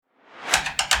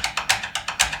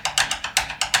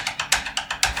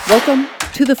Welcome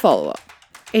to The Follow-Up,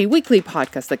 a weekly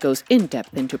podcast that goes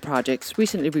in-depth into projects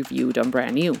recently reviewed on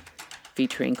Brand New,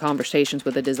 featuring conversations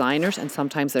with the designers and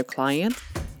sometimes their clients,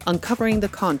 uncovering the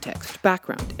context,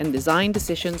 background, and design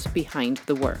decisions behind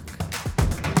the work.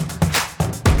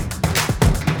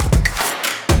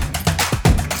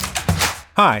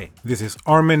 Hi, this is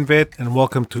Armin Vitt and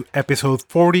welcome to episode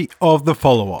 40 of The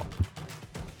Follow-Up.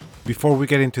 Before we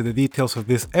get into the details of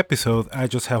this episode, I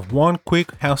just have one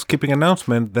quick housekeeping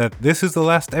announcement that this is the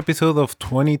last episode of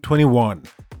 2021.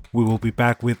 We will be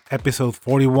back with episode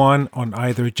 41 on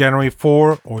either January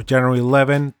 4 or January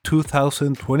 11,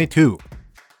 2022.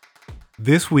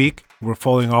 This week, we're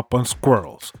following up on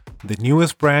Squirrels, the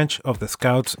newest branch of the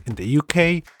Scouts in the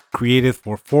UK, created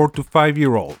for 4 to 5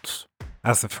 year olds.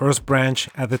 As the first branch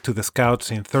added to the Scouts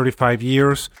in 35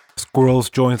 years, Squirrels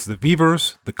joins the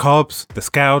Beavers, the Cubs, the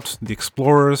Scouts, the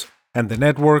Explorers, and the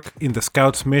network in the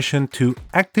Scouts' mission to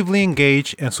actively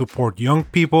engage and support young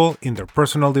people in their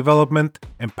personal development,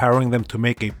 empowering them to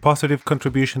make a positive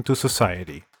contribution to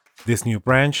society. This new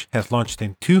branch has launched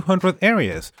in 200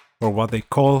 areas, or what they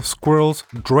call Squirrels'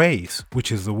 Drays,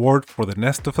 which is the word for the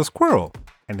nest of a squirrel,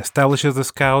 and establishes the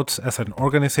Scouts as an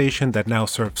organization that now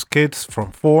serves kids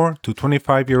from 4 to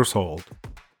 25 years old.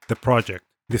 The project,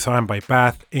 designed by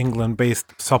Bath,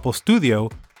 England-based Supple Studio,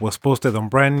 was posted on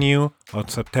Brand New on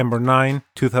September 9,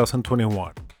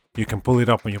 2021. You can pull it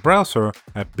up on your browser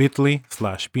at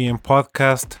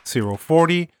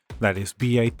bit.ly/bnpodcast040, that is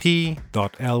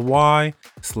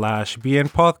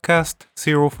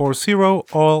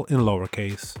bit.ly/bnpodcast040, all in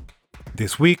lowercase.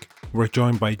 This week, we're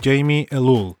joined by Jamie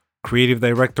Elul, Creative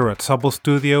Director at Supple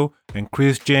Studio, and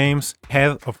Chris James,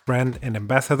 Head of Brand and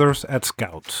Ambassadors at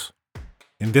Scouts.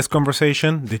 In this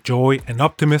conversation, the joy and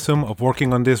optimism of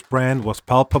working on this brand was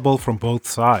palpable from both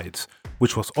sides,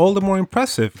 which was all the more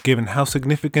impressive given how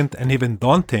significant and even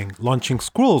daunting launching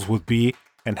Squirrels would be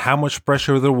and how much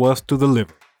pressure there was to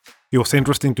deliver. It was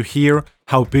interesting to hear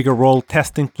how big a role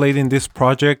testing played in this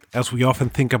project, as we often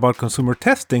think about consumer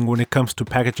testing when it comes to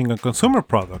packaging and consumer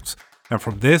products. And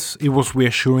from this, it was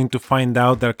reassuring to find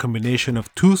out that a combination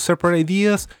of two separate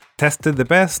ideas tested the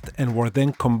best and were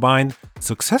then combined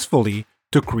successfully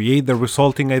to create the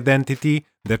resulting identity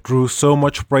that drew so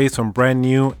much praise on Brand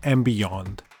New and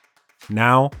beyond.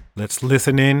 Now, let's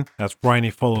listen in as Bryony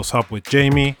follows up with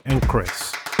Jamie and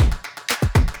Chris.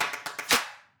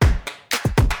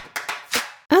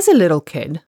 As a little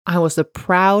kid, I was the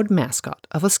proud mascot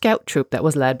of a scout troop that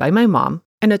was led by my mom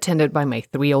and attended by my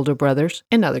 3 older brothers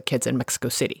and other kids in Mexico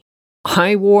City.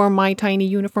 I wore my tiny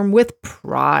uniform with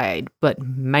pride, but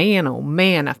man, oh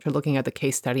man, after looking at the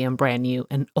case study on Brand New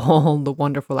and all the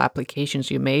wonderful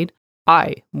applications you made,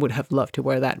 I would have loved to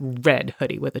wear that red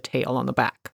hoodie with a tail on the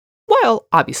back, while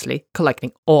obviously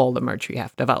collecting all the merch you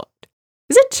have developed.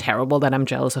 Is it terrible that I'm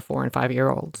jealous of 4 and 5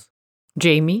 year olds?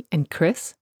 Jamie and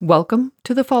Chris, welcome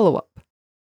to The Follow-Up.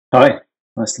 Hi,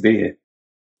 nice to be here.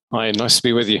 Hi, nice to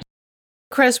be with you.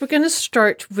 Chris, we're going to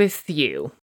start with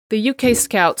you. The UK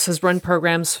Scouts has run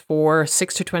programs for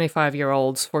 6 to 25 year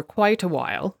olds for quite a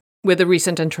while, with the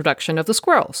recent introduction of the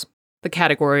Squirrels, the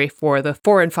category for the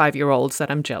 4 and 5 year olds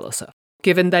that I'm jealous of.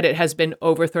 Given that it has been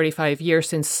over 35 years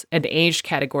since an age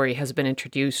category has been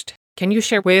introduced, can you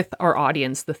share with our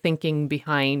audience the thinking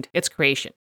behind its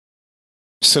creation?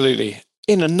 Absolutely.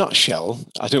 In a nutshell,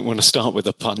 I don't want to start with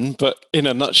a pun, but in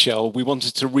a nutshell, we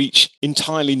wanted to reach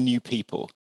entirely new people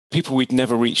we'd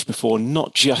never reached before,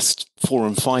 not just 4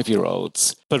 and 5 year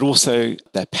olds, but also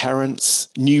their parents,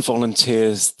 new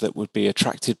volunteers that would be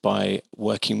attracted by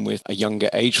working with a younger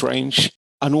age range,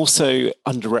 and also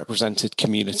underrepresented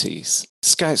communities.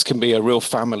 Scouts can be a real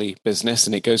family business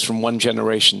and it goes from one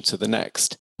generation to the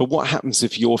next. But what happens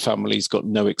if your family's got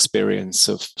no experience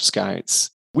of Scouts?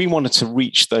 We wanted to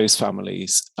reach those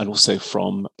families and also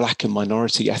from Black and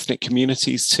minority ethnic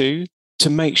communities too, to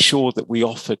make sure that we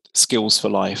offered skills for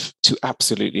life to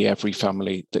absolutely every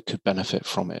family that could benefit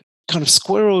from it. Kind of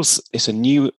Squirrels is a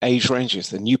new age range,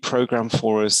 it's a new program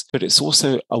for us, but it's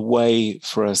also a way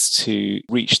for us to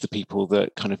reach the people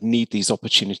that kind of need these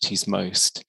opportunities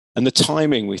most. And the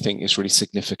timing, we think, is really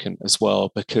significant as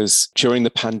well, because during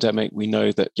the pandemic, we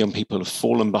know that young people have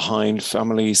fallen behind,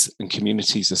 families and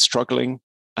communities are struggling.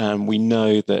 And we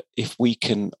know that if we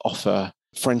can offer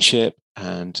friendship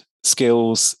and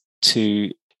skills to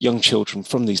young children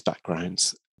from these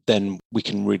backgrounds, then we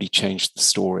can really change the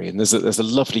story. And there's a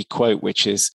lovely quote, which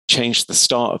is, change the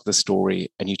start of the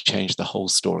story and you change the whole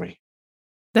story.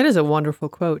 That is a wonderful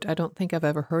quote. I don't think I've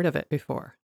ever heard of it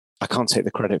before. I can't take the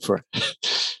credit for it.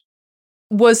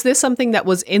 Was this something that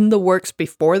was in the works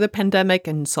before the pandemic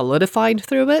and solidified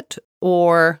through it,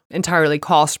 or entirely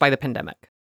caused by the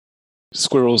pandemic?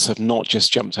 Squirrels have not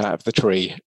just jumped out of the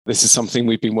tree. This is something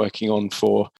we've been working on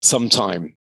for some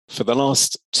time. For the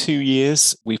last 2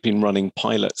 years, we've been running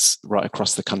pilots right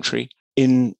across the country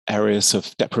in areas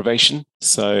of deprivation,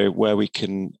 so where we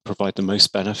can provide the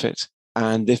most benefit.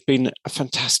 And they've been a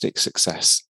fantastic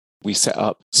success. We set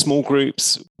up small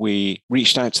groups, we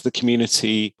reached out to the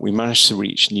community, we managed to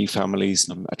reach new families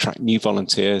and attract new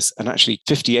volunteers. And actually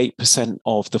 58%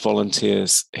 of the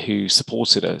volunteers who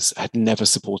supported us had never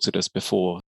supported us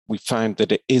before. We found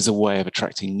that it is a way of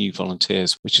attracting new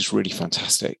volunteers, which is really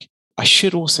fantastic. I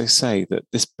should also say that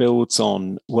this builds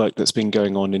on work that's been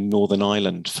going on in Northern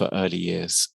Ireland for early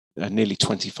years, nearly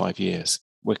 25 years.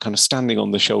 We're kind of standing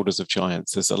on the shoulders of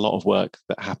giants. There's a lot of work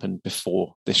that happened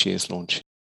before this year's launch.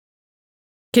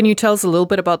 Can you tell us a little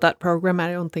bit about that program?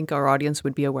 I don't think our audience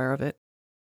would be aware of it.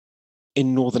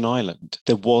 In Northern Ireland,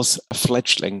 there was a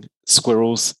fledgling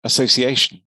Squirrels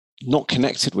Association, not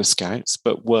connected with Scouts,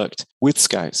 but worked with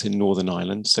Scouts in Northern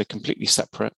Ireland, so completely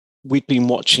separate. We'd been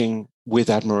watching with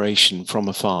admiration from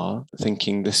afar,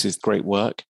 thinking this is great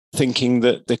work, thinking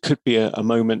that there could be a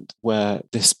moment where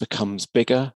this becomes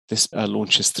bigger. This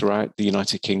launches throughout the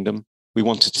United Kingdom. We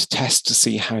wanted to test to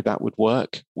see how that would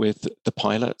work with the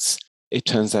pilots. It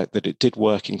turns out that it did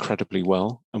work incredibly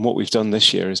well. And what we've done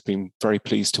this year has been very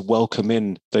pleased to welcome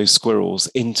in those squirrels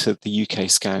into the UK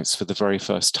Scouts for the very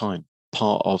first time,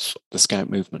 part of the Scout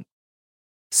movement.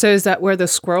 So is that where the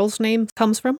Squirrels name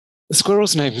comes from? The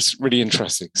Squirrels name is really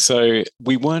interesting. So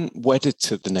we weren't wedded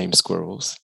to the name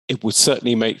Squirrels. It would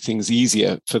certainly make things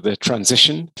easier for the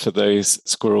transition for those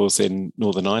squirrels in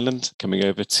Northern Ireland coming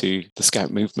over to the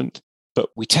Scout movement. But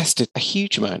we tested a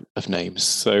huge amount of names.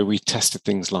 So we tested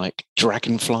things like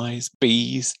dragonflies,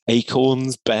 bees,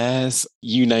 acorns, bears,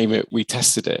 you name it, we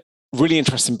tested it. Really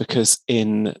interesting because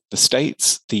in the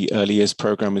States, the early years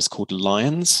program is called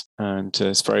Lions and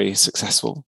it's very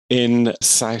successful. In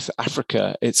South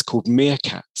Africa, it's called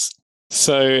meerkats.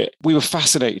 So we were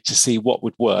fascinated to see what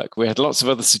would work. We had lots of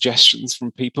other suggestions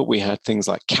from people. We had things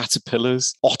like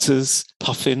caterpillars, otters,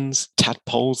 puffins,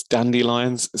 tadpoles,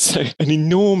 dandelions. So an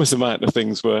enormous amount of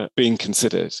things were being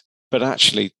considered. But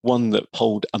actually, one that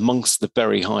polled amongst the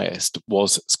very highest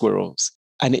was squirrels.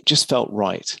 And it just felt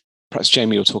right. Perhaps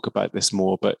Jamie will talk about this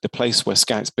more, but the place where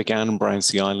Scouts began,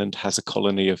 Brownsea Island, has a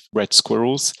colony of red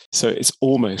squirrels. So it's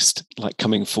almost like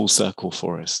coming full circle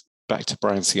for us, back to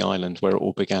Brownsea Island, where it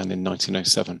all began in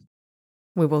 1907.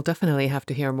 We will definitely have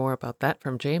to hear more about that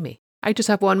from Jamie. I just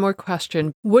have one more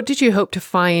question. What did you hope to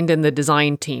find in the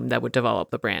design team that would develop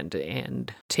the brand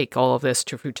and take all of this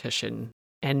to fruition?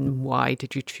 And why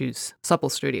did you choose Supple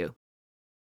Studio?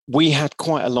 We had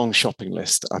quite a long shopping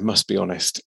list, I must be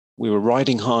honest. We were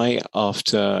riding high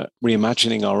after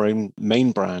reimagining our own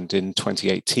main brand in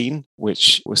 2018,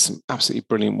 which was some absolutely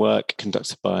brilliant work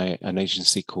conducted by an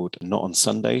agency called Not on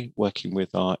Sunday, working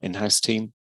with our in-house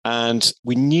team. And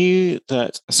we knew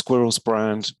that a Squirrels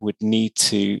brand would need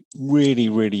to really,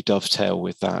 really dovetail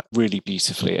with that really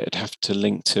beautifully. It'd have to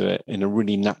link to it in a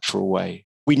really natural way.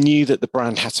 We knew that the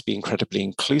brand had to be incredibly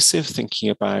inclusive, thinking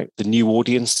about the new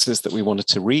audiences that we wanted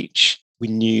to reach. We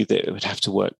knew that it would have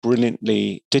to work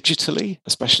brilliantly digitally,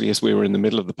 especially as we were in the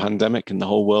middle of the pandemic and the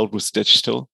whole world was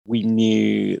digital. We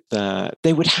knew that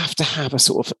they would have to have a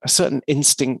sort of a certain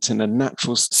instinct and a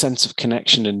natural sense of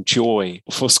connection and joy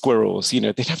for squirrels. You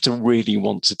know, they'd have to really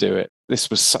want to do it. This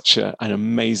was such an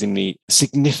amazingly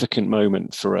significant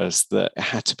moment for us that it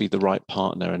had to be the right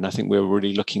partner. And I think we were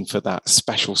really looking for that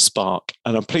special spark.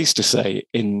 And I'm pleased to say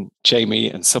in Jamie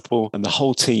and Supple and the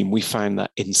whole team, we found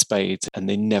that in spades and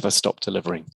they never stopped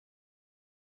delivering.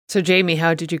 So Jamie,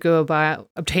 how did you go about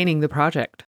obtaining the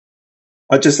project?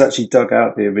 I just actually dug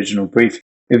out the original brief.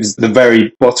 It was the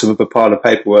very bottom of a pile of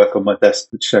paperwork on my desk,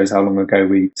 which shows how long ago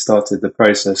we started the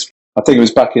process. I think it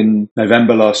was back in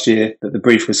November last year that the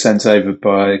brief was sent over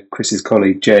by Chris's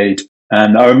colleague, Jade.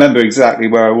 And I remember exactly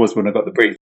where I was when I got the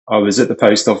brief. I was at the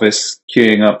post office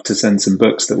queuing up to send some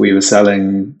books that we were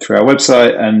selling through our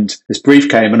website. And this brief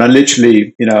came and I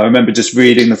literally, I remember just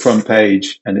reading the front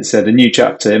page and it said a new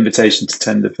chapter, invitation to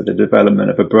tender for the development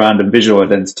of a brand and visual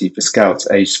identity for Scouts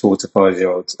aged 4 to 5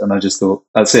 year olds. And I just thought,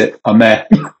 that's it. I'm there.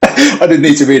 I didn't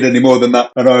need to read any more than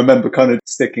that. And I remember kind of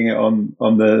sticking it on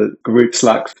the group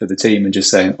Slack for the team and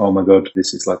just saying, oh my God,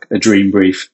 this is like a dream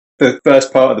brief. The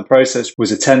first part of the process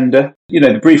was a tender.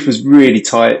 The brief was really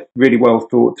tight, really well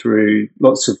thought through,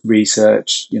 lots of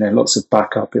research, lots of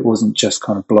backup. It wasn't just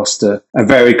kind of bluster, a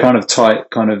very kind of tight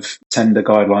kind of tender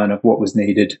guideline of what was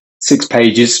needed. 6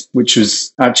 pages, which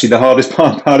was actually the hardest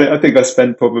part about it. I think I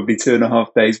spent probably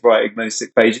 2.5 days writing those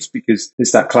 6 pages because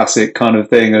it's that classic kind of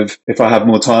thing of if I had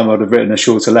more time, I'd have written a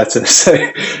shorter letter. So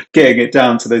getting it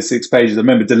down to those 6 pages, I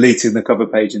remember deleting the cover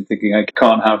page and thinking I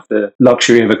can't have the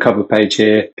luxury of a cover page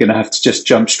here. Going to have to just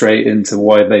jump straight into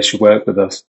why they should work with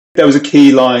us. There was a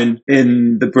key line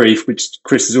in the brief, which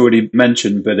Chris has already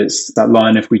mentioned, but it's that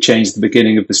line, if we change the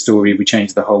beginning of the story, we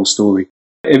change the whole story.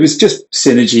 It was just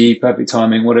synergy, perfect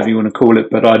timing, whatever you want to call it.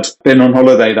 But I'd been on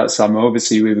holiday that summer.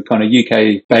 Obviously, we were kind of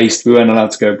UK based. We weren't allowed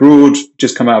to go abroad,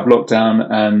 just come out of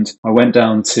lockdown. And I went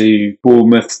down to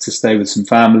Bournemouth to stay with some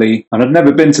family. And I'd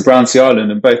never been to Brownsea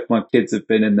Island. And both my kids have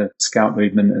been in the scout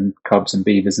movement and cubs and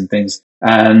beavers and things.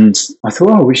 And I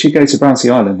thought, we should go to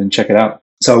Brownsea Island and check it out.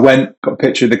 So I went, got a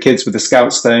picture of the kids with the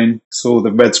scout stone, saw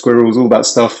the red squirrels, all that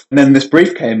stuff. And then this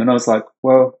brief came and I was like,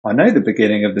 well, I know the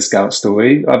beginning of the scout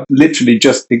story. I've literally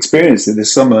just experienced it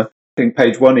this summer. I think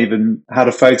page 1 even had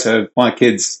a photo of my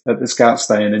kids at the scout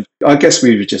stone. And I guess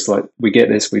we were just like, we get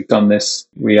this, we've done this,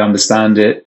 we understand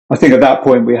it. I think at that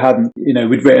point we hadn't,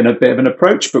 we'd written a bit of an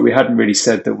approach, but we hadn't really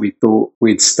said that we thought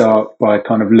we'd start by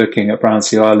kind of looking at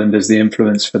Brownsea Island as the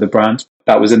influence for the brand.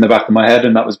 That was in the back of my head,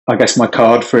 and that was, I guess, my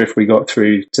card for if we got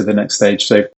through to the next stage.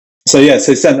 So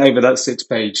sent over that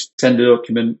 6-page tender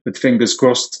document with fingers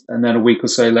crossed, and then a week or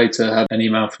so later had an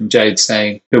email from Jade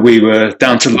saying that we were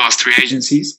down to the last 3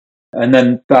 agencies. And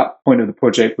then that point of the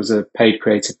project was a paid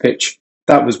creative pitch.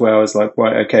 That was where I was like,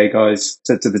 right, okay, guys,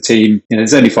 said to the team,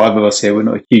 there's only 5 of us here. We're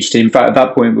not a huge team. In fact, at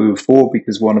that point, we were 4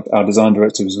 because one of our design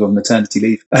directors was on maternity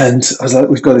leave. And I was like,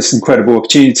 we've got this incredible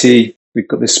opportunity. We've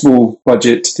got this small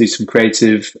budget to do some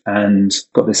creative and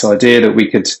got this idea that we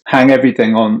could hang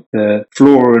everything on the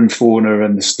flora and fauna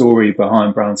and the story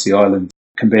behind Brownsea Island.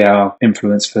 It can be our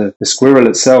influence for the squirrel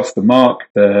itself, the mark,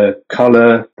 the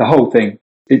colour, the whole thing.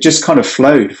 It just kind of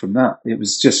flowed from that. It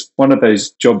was just one of those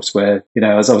jobs where,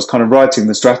 as I was kind of writing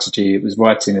the strategy, it was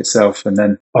writing itself. And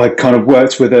then I kind of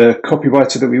worked with a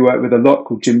copywriter that we worked with a lot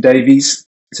called Jim Davies.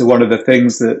 So one of the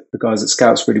things that the guys at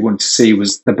Scouts really wanted to see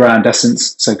was the brand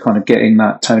essence. So kind of getting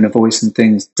that tone of voice and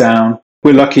things down.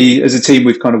 We're lucky as a team,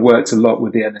 we've kind of worked a lot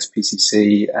with the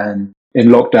NSPCC and in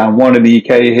lockdown 1 in the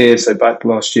UK here. So back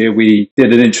last year, we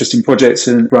did an interesting project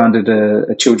and branded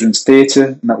a children's theatre.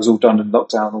 And that was all done in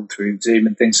lockdown, all through Zoom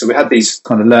and things. So we had these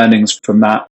kind of learnings from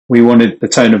that. We wanted the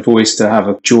tone of voice to have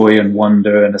a joy and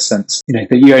wonder and a sense, that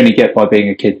you only get by being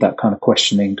a kid, that kind of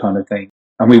questioning kind of thing.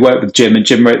 And we worked with Jim, and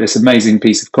Jim wrote this amazing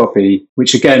piece of copy,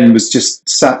 which again was just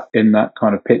sat in that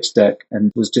kind of pitch deck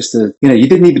and was just you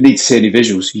didn't even need to see any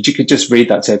visuals. You could just read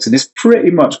that text, and it's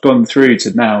pretty much gone through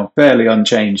to now fairly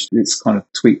unchanged. It's kind of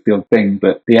tweaked the odd thing,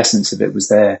 but the essence of it was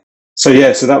there. So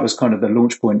that was kind of the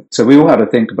launch point. So we all had to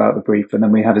think about the brief, and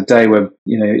then we had a day where,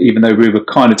 even though we were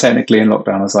kind of technically in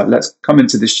lockdown, I was like, let's come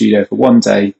into the studio for one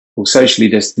day, we'll socially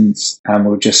distance, and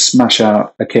we'll just smash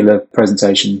out a killer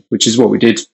presentation, which is what we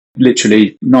did.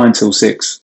 Literally 9 till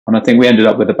 6. And I think we ended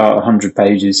up with about 100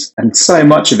 pages. And so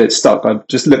much of it stuck. I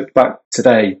just looked back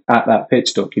today at that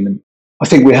pitch document. I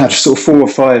think we had sort of 4 or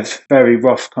 5 very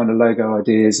rough kind of logo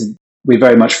ideas. And we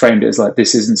very much framed it as like,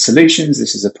 this isn't solutions,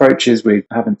 this is approaches. We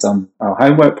haven't done our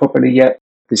homework properly yet.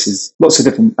 This is lots of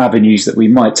different avenues that we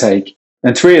might take.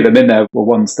 And 3 of them in there were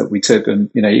ones that we took. And,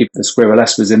 even the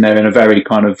Squirrels was in there in a very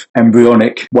kind of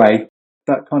embryonic way.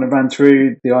 That kind of ran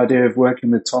through the idea of working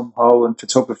with Tom Hull and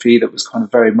photography that was kind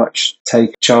of very much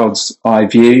take child's eye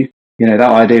view. That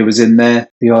idea was in there.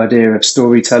 The idea of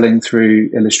storytelling through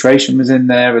illustration was in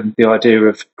there, and the idea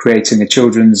of creating a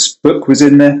children's book was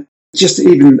in there. Just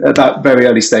even at that very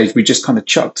early stage, we just kind of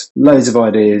chucked loads of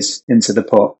ideas into the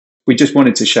pot. We just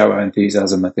wanted to show our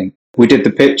enthusiasm, I think. We did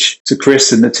the pitch to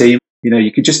Chris and the team.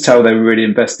 You could just tell they were really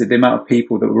invested. The amount of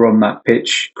people that were on that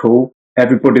pitch call.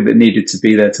 Everybody that needed to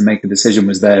be there to make a decision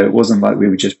was there. It wasn't like we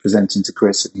were just presenting to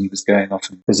Chris and he was going off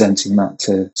and presenting that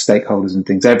to stakeholders and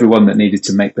things. Everyone that needed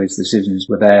to make those decisions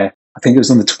were there. I think it was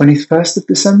on the 21st of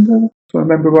December, if I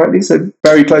remember rightly. So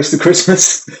very close to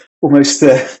Christmas, almost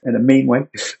in a mean way.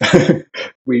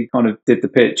 We kind of did the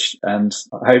pitch and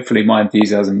hopefully my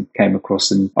enthusiasm came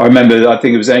across. And I remember, I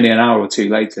think it was only an hour or 2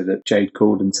 later that Jade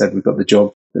called and said, we got the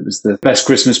job. It was the best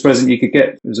Christmas present you could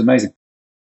get. It was amazing.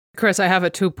 Chris, I have a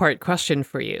 2-part question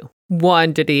for you.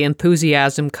 1, did the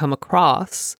enthusiasm come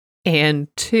across? And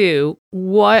 2,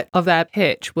 what of that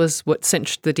pitch was what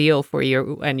cinched the deal for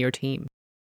you and your team?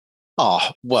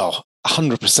 Well,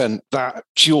 100%. That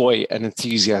joy and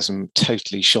enthusiasm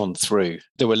totally shone through.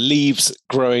 There were leaves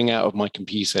growing out of my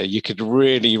computer. You could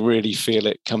really, really feel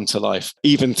it come to life,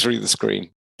 even through the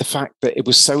screen. The fact that it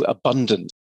was so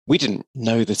abundant. We didn't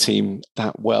know the team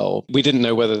that well. We didn't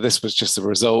know whether this was just the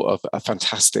result of a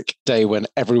fantastic day when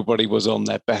everybody was on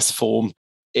their best form.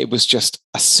 It was just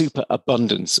a super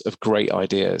abundance of great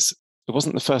ideas. It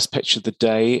wasn't the first pitch of the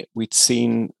day. We'd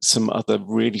seen some other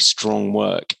really strong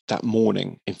work that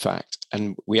morning, in fact,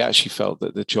 and we actually felt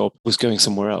that the job was going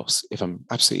somewhere else, if I'm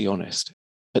absolutely honest.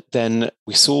 But then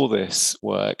we saw this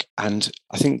work, and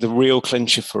I think the real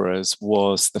clincher for us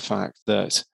was the fact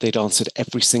that they'd answered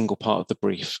every single part of the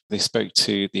brief. They spoke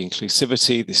to the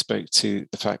inclusivity, they spoke to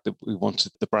the fact that we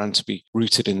wanted the brand to be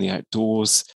rooted in the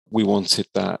outdoors. We wanted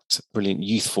that brilliant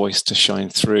youth voice to shine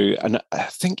through. And I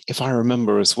think, if I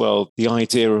remember as well, the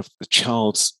idea of the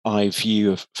child's eye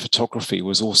view of photography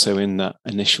was also in that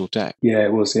initial deck. Yeah,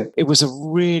 it was. Yeah. It was a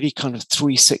really kind of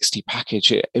 360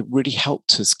 package. It really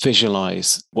helped us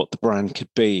visualize what the brand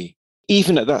could be.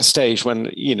 Even at that stage when,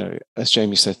 as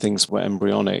Jamie said, things were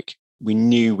embryonic, we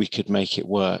knew we could make it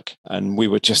work. And we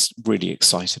were just really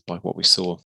excited by what we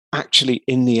saw. Actually,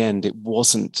 in the end, it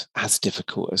wasn't as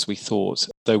difficult as we thought.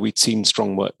 Though we'd seen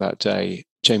strong work that day,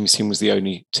 Jamie's team was the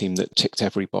only team that ticked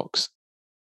every box.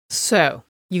 So,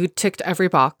 you ticked every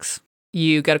box.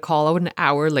 You get a call an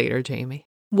hour later, Jamie.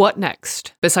 What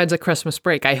next? Besides a Christmas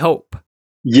break, I hope.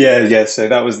 Yeah. So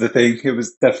that was the thing. It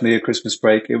was definitely a Christmas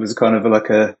break. It was kind of like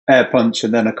a air punch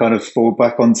and then I kind of fall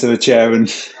back onto a chair and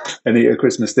eat a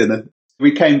Christmas dinner.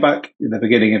 We came back in the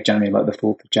beginning of January, like the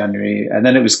 4th of January, and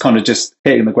then it was kind of just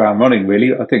hitting the ground running,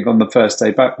 really. I think on the first day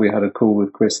back, we had a call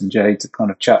with Chris and Jay to kind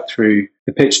of chat through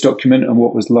the pitch document and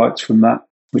what was liked from that,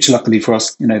 which luckily for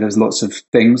us, there's lots of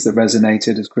things that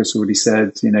resonated, as Chris already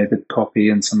said, the copy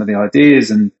and some of the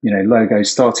ideas and, logo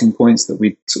starting points that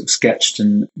we sort of sketched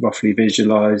and roughly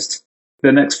visualized.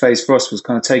 The next phase for us was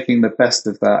kind of taking the best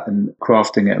of that and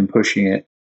crafting it and pushing it.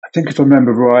 I think if I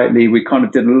remember rightly, we kind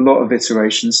of did a lot of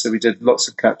iterations. So we did lots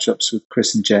of catch-ups with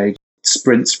Chris and Jay,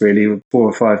 sprints really, 4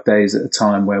 or 5 days at a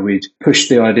time where we'd push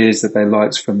the ideas that they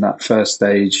liked from that first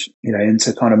stage,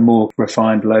 into kind of more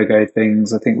refined logo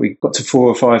things. I think we got to 4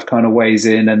 or 5 kind of ways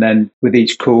in, and then with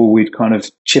each call, we'd kind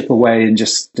of chip away and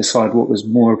just decide what was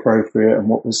more appropriate and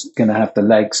what was going to have the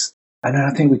legs. And then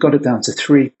I think we got it down to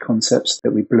 3 concepts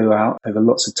that we blew out over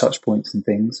lots of touch points and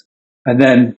things. And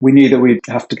then we knew that we'd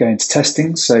have to go into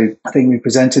testing. So I think we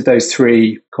presented those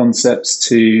 3 concepts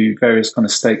to various kind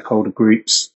of stakeholder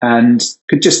groups and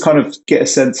could just kind of get a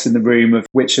sense in the room of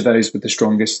which of those were the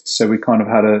strongest. So we kind of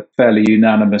had a fairly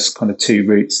unanimous kind of 2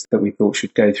 routes that we thought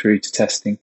should go through to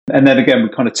testing. And then again, we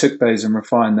kind of took those and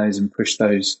refined those and pushed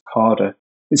those harder.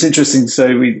 It's interesting.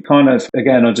 So we kind of,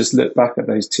 again, I just look back at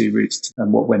those 2 routes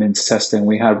and what went into testing.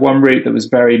 We had one route that was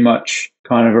very much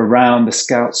kind of around the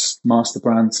Scouts master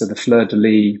brand. So the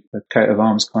fleur-de-lis, the coat of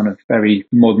arms, kind of very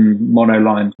modern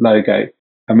monoline logo.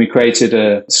 And we created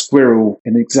a squirrel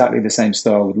in exactly the same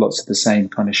style with lots of the same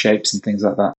kind of shapes and things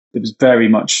like that. It was very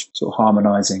much sort of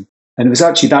harmonizing. And it was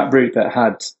actually that route that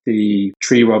had the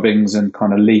tree rubbings and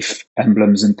kind of leaf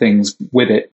emblems and things with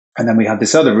it. And then we had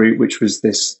this other route, which was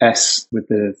this S with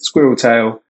the squirrel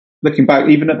tail. Looking back,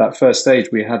 even at that first stage,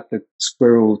 we had the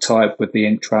squirrel type with the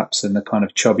ink traps and the kind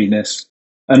of chubbiness.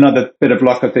 Another bit of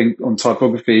luck, I think, on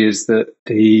typography is that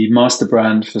the master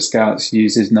brand for Scouts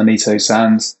uses Nanito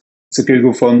Sans. It's a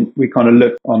Google font. We kind of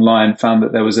looked online, found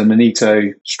that there was a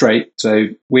Nanito straight. So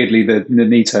weirdly, the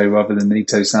Nanito rather than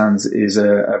Nanito Sans is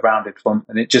a rounded font.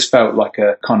 And it just felt like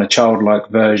a kind of childlike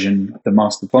version of the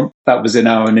master font. That was in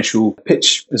our initial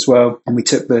pitch as well. And we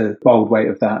took the bold weight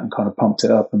of that and kind of pumped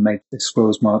it up and made the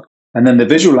squirrel's mark. And then the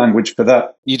visual language for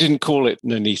that. You didn't call it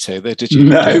Nanito there, did you?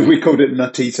 No, we called it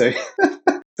Natito.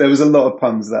 There was a lot of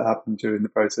puns that happened during the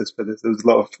process for this. There was a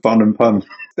lot of fun and pun.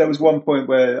 There was one point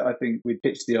where I think we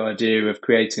pitched the idea of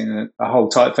creating a whole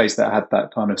typeface that had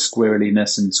that kind of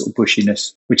squirreliness and sort of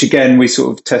bushiness, which again, we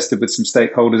sort of tested with some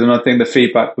stakeholders. And I think the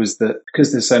feedback was that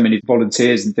because there's so many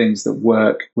volunteers and things that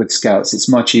work with Scouts, it's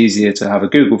much easier to have a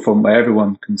Google font where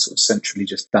everyone can sort of centrally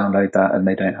just download that and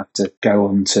they don't have to go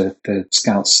on to the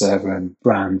Scouts server and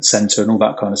brand center and all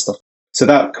that kind of stuff. So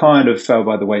that kind of fell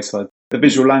by the wayside. The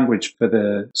visual language for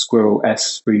the Squirrel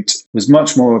S route was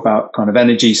much more about kind of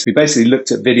energy. So we basically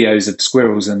looked at videos of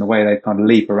squirrels and the way they kind of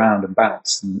leap around and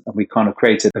bounce. And we kind of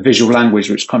created a visual language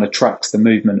which kind of tracks the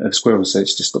movement of squirrels. So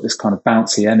it's just got this kind of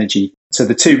bouncy energy. So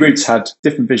the two routes had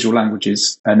different visual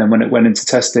languages. And then when it went into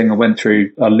testing, I went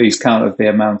through, I'll lose count of the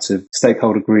amount of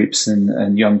stakeholder groups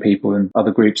and young people and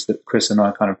other groups that Chris and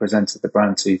I kind of presented the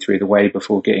brand to through the way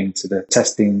before getting to the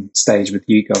testing stage with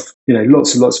YouGov.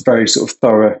 Lots and lots of very sort of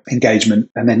thorough engagement.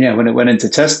 And then, when it went into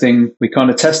testing, we kind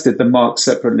of tested the marks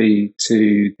separately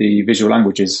to the visual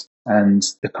languages. And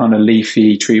the kind of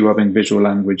leafy tree rubbing visual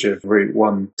language of Route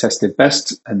 1 tested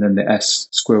best, and then the S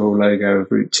squirrel logo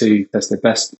of Route 2 tested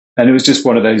best. And it was just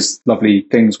one of those lovely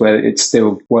things where it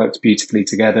still worked beautifully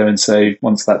together. And so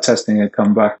once that testing had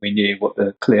come back, we knew what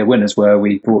the clear winners were.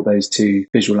 We brought those two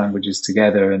visual languages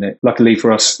together, and it, luckily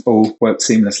for us, all worked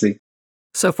seamlessly.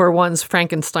 So for once,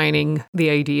 Frankensteining the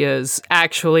ideas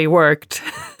actually worked.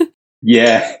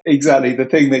 Yeah, exactly. The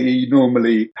thing that you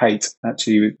normally hate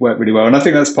actually worked really well. And I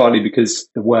think that's partly because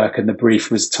the work and the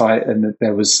brief was tight and that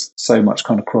there was so much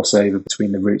kind of crossover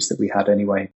between the routes that we had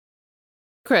anyway.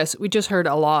 Chris, we just heard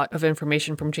a lot of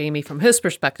information from Jamie from his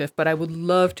perspective, but I would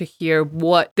love to hear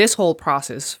what this whole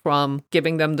process from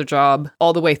giving them the job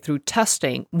all the way through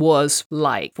testing was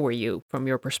like for you from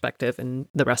your perspective and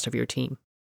the rest of your team.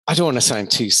 I don't want to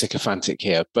sound too sycophantic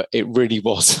here, but it really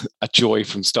was a joy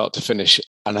from start to finish.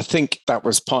 And I think that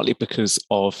was partly because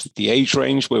of the age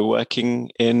range we're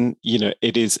working in.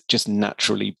 It is just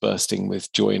naturally bursting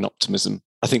with joy and optimism.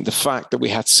 I think the fact that we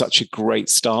had such a great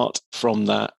start from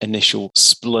that initial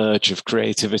splurge of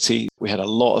creativity, we had a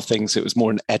lot of things. It was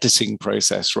more an editing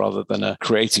process rather than a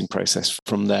creating process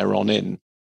from there on in.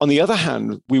 On the other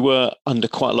hand, we were under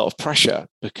quite a lot of pressure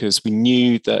because we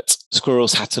knew that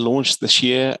Squirrels had to launch this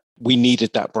year. We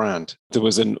needed that brand. There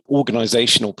was an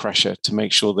organizational pressure to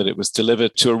make sure that it was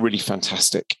delivered to a really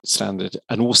fantastic standard,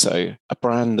 and also a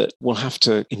brand that will have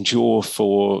to endure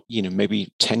for,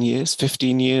 maybe 10 years,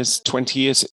 15 years, 20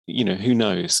 years, who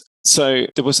knows. So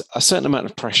there was a certain amount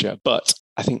of pressure, but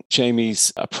I think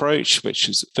Jamie's approach, which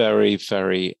is very,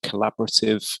 very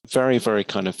collaborative, very, very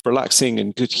kind of relaxing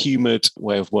and good-humored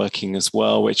way of working as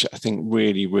well, which I think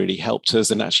really, really helped us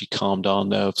and actually calmed our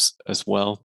nerves as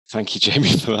well. Thank you,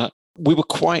 Jamie, for that. We were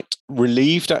quite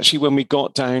relieved, actually, when we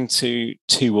got down to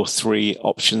 2 or 3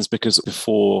 options, because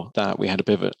before that, we had a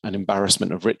bit of an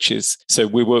embarrassment of riches. So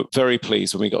we were very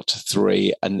pleased when we got to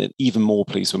 3, and then even more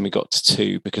pleased when we got to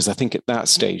 2, because I think at that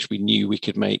stage, we knew we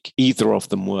could make either of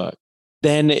them work.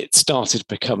 Then it started to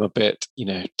become a bit,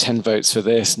 10 votes for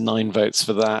this, 9 votes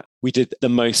for that. We did the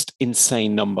most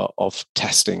insane number of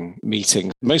testing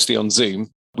meetings, mostly on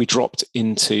Zoom. We dropped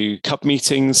into Cub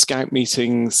meetings, Scout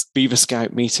meetings, Beaver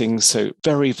Scout meetings. So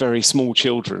very, very small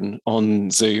children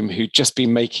on Zoom who'd just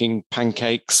been making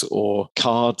pancakes or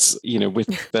cards,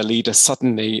 with their leader.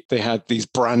 Suddenly they had these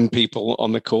brand people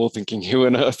on the call thinking, who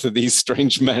on earth are these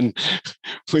strange men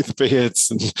with beards?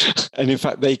 And in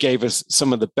fact, they gave us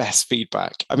some of the best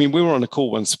feedback. I mean, we were on a call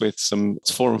once with some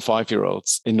 4 and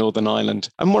 5-year-olds in Northern Ireland,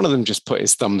 and one of them just put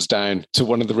his thumbs down to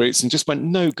one of the routes and just went,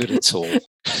 no good at all.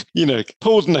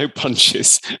 Pulled no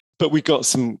punches, but we got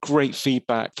some great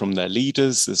feedback from their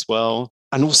leaders as well.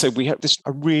 And also we have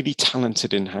a really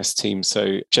talented in-house team.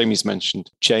 So Jamie's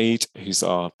mentioned Jade, who's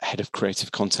our head of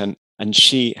creative content, and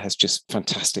she has just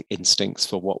fantastic instincts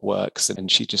for what works.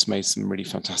 And she just made some really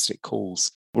fantastic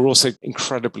calls. We're also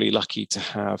incredibly lucky to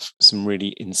have some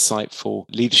really insightful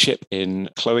leadership in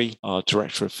Chloe, our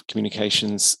director of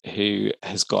communications, who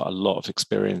has got a lot of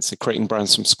experience in creating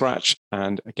brands from scratch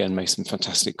and again, made some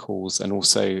fantastic calls. And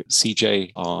also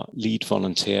CJ, our lead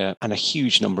volunteer, and a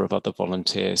huge number of other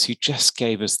volunteers who just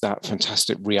gave us that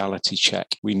fantastic reality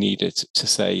check we needed to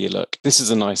say, look, this is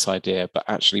a nice idea, but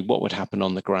actually what would happen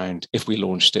on the ground if we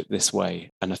launched it this way?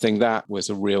 And I think that was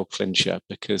a real clincher,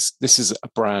 because this is a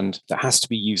brand that has to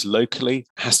be used locally,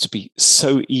 has to be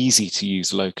so easy to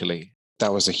use locally.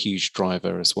 That was a huge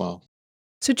driver as well.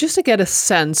 So just to get a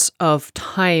sense of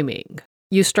timing,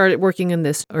 you started working on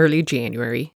this early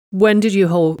January. When did you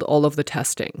hold all of the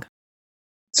testing?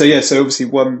 So obviously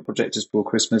one project just before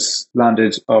Christmas,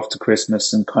 landed after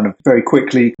Christmas, and kind of very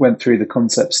quickly went through the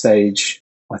concept stage.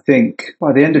 I think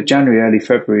by the end of January, early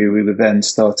February, we were then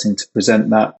starting to present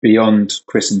that beyond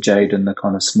Chris and Jade and the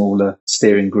kind of smaller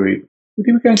steering group.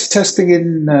 We were going to testing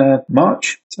in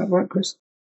March. Is that right, Chris?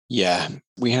 Yeah,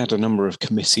 we had a number of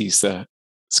committees there.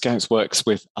 Scouts works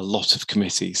with a lot of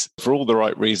committees for all the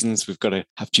right reasons. We've got to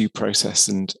have due process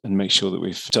and make sure that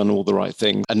we've done all the right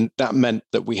things. And that meant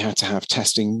that we had to have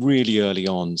testing really early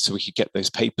on so we could get those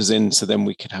papers in, so then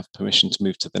we could have permission to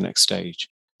move to the next stage.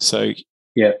 So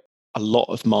yeah, a lot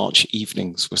of March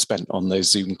evenings were spent on those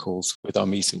Zoom calls with our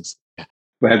meetings. Yeah.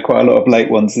 We had quite a lot of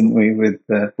late ones, didn't we, with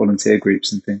volunteer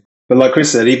groups and things. But like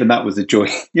Chris said, even that was a joy.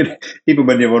 Even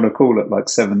when you're on a call at like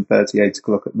 7:30, 8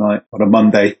 o'clock at night on a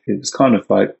Monday, it was kind of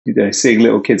like, seeing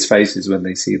little kids' faces when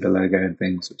they see the logo and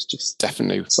things. It was just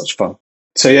Definitely such fun.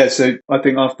 So I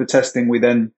think after testing, we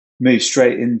then moved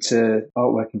straight into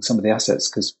artworking some of the assets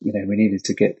because, we needed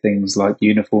to get things like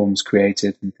uniforms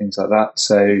created and things like that.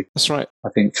 So that's right. I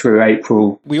think through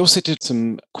April. We also did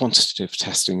some quantitative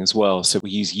testing as well. So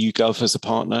we use YouGov as a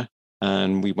partner.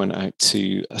 And we went out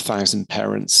to 1,000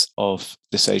 parents of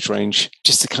this age range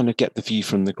just to kind of get the view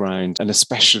from the ground, and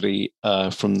especially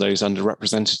from those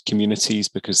underrepresented communities,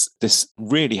 because this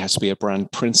really has to be a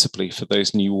brand principally for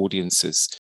those new audiences.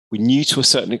 We knew to a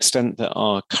certain extent that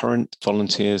our current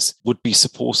volunteers would be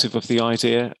supportive of the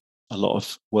idea. A lot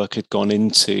of work had gone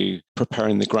into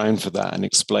preparing the ground for that and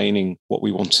explaining what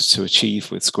we wanted to achieve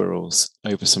with Squirrels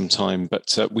over some time.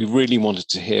 But we really wanted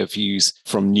to hear views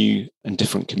from new and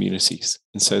different communities.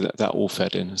 And so that all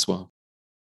fed in as well.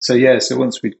 So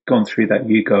once we'd gone through that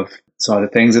YouGov side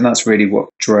of things, and that's really what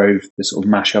drove the sort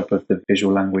of mashup of the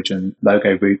visual language and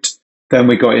logo route. Then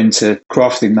we got into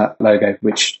crafting that logo,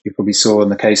 which you probably saw in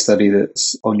the case study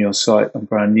that's on your site on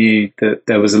Brand New, that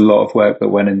there was a lot of work that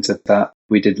went into that.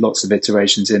 We did lots of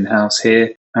iterations in-house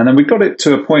here. And then we got it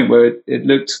to a point where it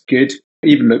looked good,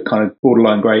 even looked kind of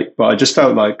borderline great. But I just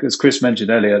felt like, as Chris mentioned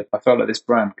earlier, I felt like this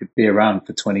brand could be around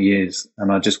for 20 years.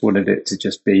 And I just wanted it to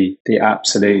just be the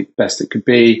absolute best it could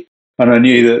be. And I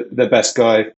knew that the best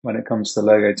guy when it comes to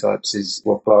logo types is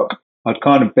Rob Clark. I'd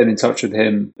kind of been in touch with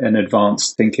him in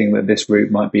advance, thinking that this route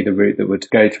might be the route that would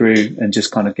go through, and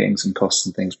just kind of getting some costs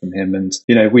and things from him. And,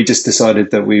 we just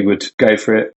decided that we would go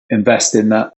for it, invest in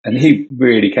that. And he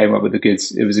really came up with the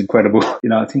goods. It was incredible.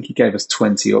 I think he gave us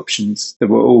 20 options that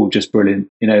were all just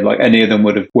brilliant. Like any of them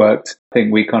would have worked. I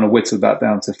think we kind of whittled that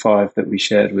down to 5 that we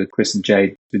shared with Chris and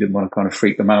Jade. We didn't want to kind of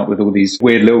freak them out with all these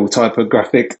weird little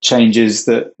typographic changes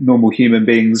that normal human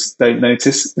beings don't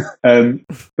notice. But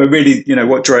really,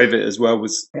 what drove it as well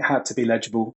was it had to be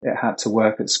legible. It had to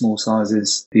work at small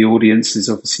sizes. The audience is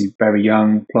obviously very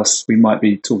young. Plus, we might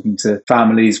be talking to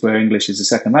families where English is a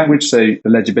second language. So the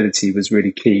legibility was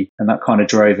really key, and that kind of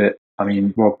drove it. I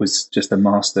mean, Rob was just a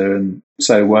master, and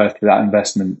so worth that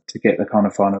investment to get the kind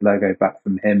of final logo back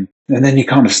from him. And then you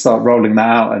kind of start rolling that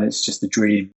out, and it's just a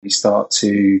dream. You start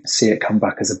to see it come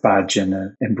back as a badge and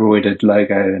an embroidered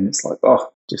logo, and it's like,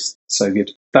 just so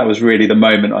good. That was really the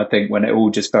moment, I think, when it all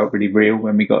just felt really real,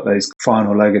 when we got those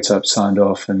final logo types signed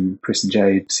off and Chris and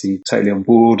Jade totally on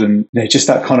board, and just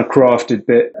that kind of crafted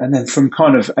bit. And then from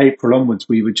kind of April onwards,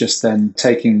 we were just then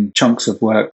taking chunks of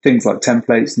work. Things like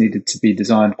templates needed to be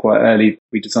designed quite early.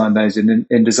 We designed those in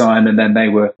InDesign, and then they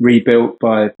were rebuilt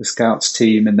by the Scouts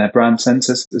team in their brand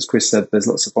centres. As Chris said, there's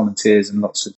lots of volunteers and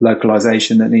lots of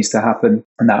localization that needs to happen,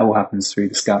 and that all happens through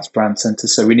the Scouts brand centre.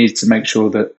 So we needed to make sure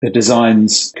that the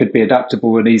designs could be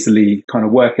adaptable and easily kind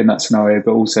of work in that scenario,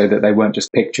 but also that they weren't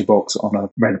just picture box on a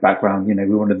red background.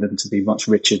 We wanted them to be much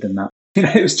richer than that.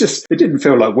 It didn't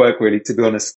feel like work really, to be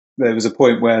honest. There was a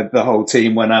point where the whole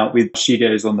team went out with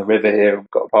studios on the river here.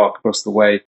 We've got a park across the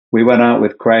way. We went out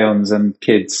with crayons and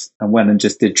kids and went and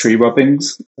just did tree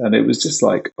rubbings. And it was just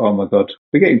like, oh my God,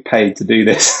 we're getting paid to do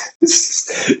this.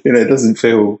 It doesn't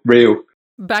feel real.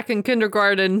 Back in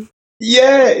kindergarten.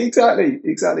 Yeah, exactly.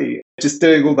 Just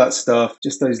doing all that stuff,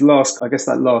 just that last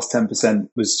 10%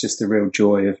 was just a real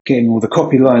joy of getting all the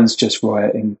copy lines just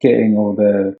right and getting all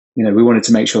the, we wanted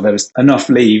to make sure there was enough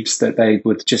leaves that they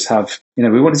would just have,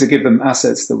 we wanted to give them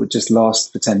assets that would just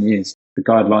last for 10 years. The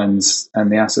guidelines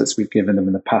and the assets we've given them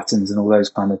and the patterns and all those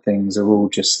kind of things are all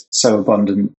just so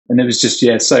abundant. And it was just,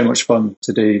 so much fun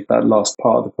to do that last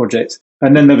part of the project.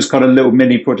 And then there was kind of little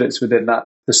mini projects within that.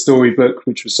 The storybook,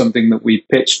 which was something that we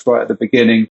pitched right at the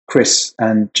beginning. Chris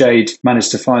and Jade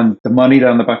managed to find the money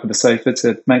down the back of the sofa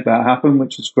to make that happen,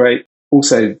 which was great.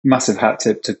 Also, massive hat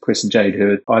tip to Chris and Jade,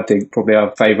 who are, I think, probably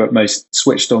our favourite, most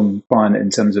switched on client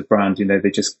in terms of brand. They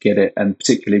just get it, and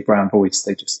particularly brand voice,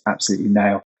 they just absolutely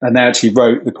nail. And they actually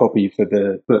wrote the copy for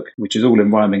the book, which is all in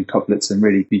rhyming couplets and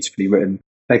really beautifully written.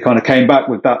 They kind of came back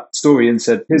with that story and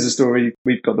said, here's a story.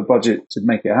 We've got the budget to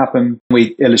make it happen. We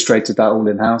illustrated that all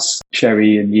in-house.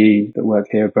 Sherry and Yi that work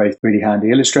here are both really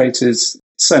handy illustrators.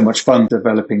 So much fun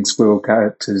developing squirrel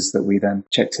characters that we then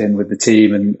checked in with the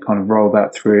team and kind of rolled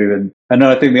that through. And then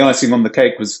I think the icing on the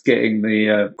cake was getting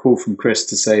the call from Chris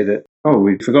to say that,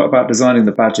 we forgot about designing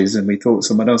the badges and we thought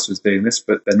someone else was doing this,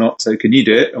 but they're not. So can you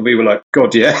do it? And we were like,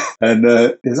 God, yeah.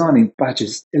 And designing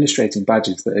badges, illustrating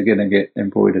badges that are going to get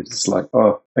embroidered. It's like,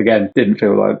 again, didn't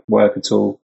feel like work at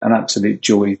all. An absolute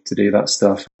joy to do that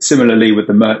stuff. Similarly with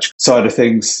the merch side of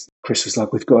things, Chris was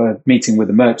like, we've got a meeting with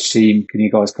the merch team. Can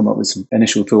you guys come up with some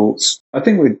initial thoughts? I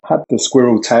think we had the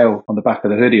squirrel tail on the back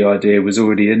of the hoodie idea was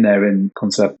already in there in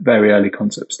concept, very early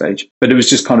concept stage. But it was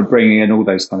just kind of bringing in all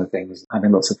those kind of things,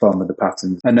 having lots of fun with the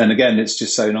patterns. And then again, it's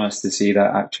just so nice to see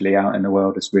that actually out in the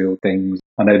world as real things.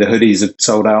 I know the hoodies have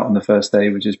sold out on the first day,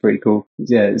 which is pretty cool.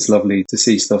 Yeah, it's lovely to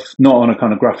see stuff not on a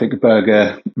kind of graphic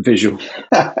burger visual.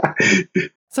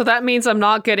 So that means I'm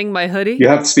not getting my hoodie? You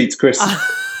have to speak to Chris.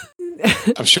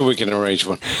 I'm sure we can arrange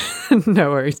one.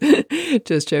 No worries.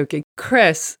 Just joking.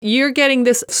 Chris, you're getting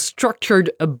this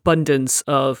structured abundance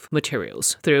of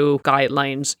materials through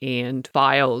guidelines and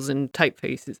files and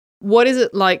typefaces. What is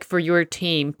it like for your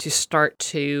team to start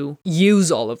to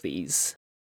use all of these?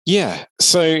 Yeah.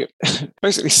 So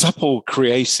basically, Supple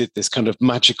created this kind of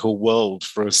magical world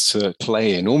for us to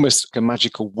play in, almost like a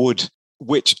magical wood,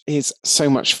 which is so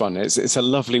much fun. It's a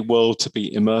lovely world to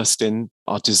be immersed in.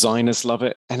 Our designers love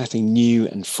it. Anything new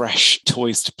and fresh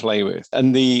toys to play with.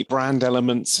 And the brand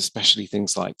elements, especially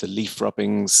things like the leaf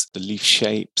rubbings, the leaf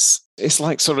shapes. It's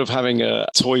like sort of having a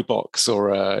toy box or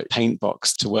a paint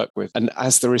box to work with. And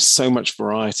as there is so much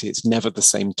variety, it's never the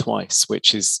same twice,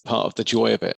 which is part of the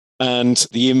joy of it. And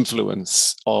the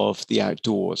influence of the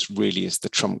outdoors really is the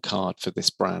trump card for this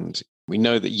brand. We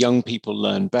know that young people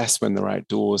learn best when they're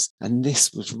outdoors, and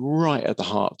this was right at the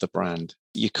heart of the brand.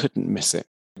 You couldn't miss it.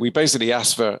 We basically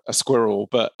asked for a squirrel,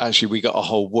 but actually we got a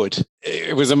whole wood.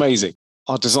 It was amazing.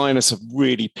 Our designers have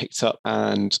really picked up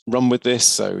and run with this.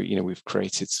 So, we've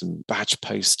created some badge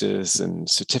posters and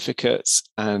certificates,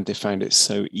 and they found it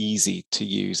so easy to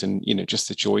use and, just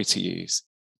a joy to use.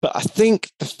 But I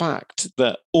think the fact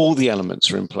that all the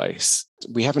elements are in place,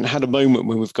 we haven't had a moment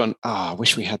when we've gone, I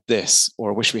wish we had this,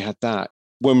 or I wish we had that.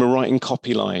 When we're writing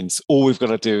copy lines, all we've got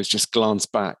to do is just glance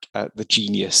back at the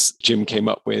genius Jim came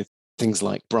up with. Things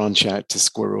like branch out to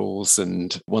squirrels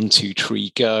and 1, 2,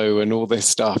 3, go and all this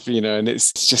stuff, and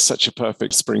it's just such a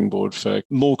perfect springboard for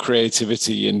more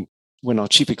creativity. And when our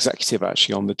chief executive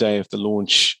actually on the day of the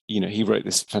launch, he wrote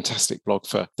this fantastic blog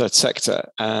for Third Sector,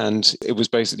 and it was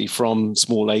basically from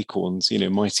small acorns,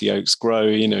 mighty oaks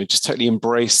grow, just totally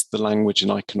embraced the language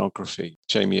and iconography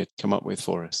Jamie had come up with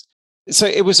for us. So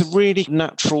it was a really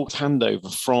natural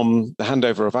handover from the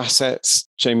handover of assets.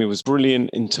 Jamie was brilliant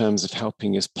in terms of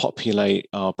helping us populate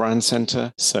our brand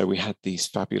center. So we had these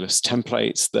fabulous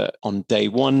templates that on day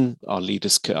one, our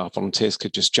volunteers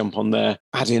could just jump on there,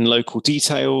 add in local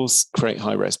details, create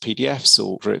high-res PDFs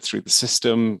or create it through the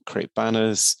system, create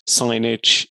banners,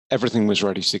 signage. Everything was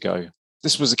ready to go.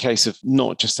 This was a case of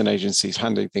not just an agency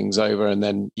handing things over and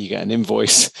then you get an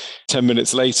invoice 10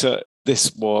 minutes later.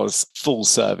 This was full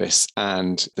service,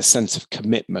 and the sense of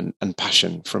commitment and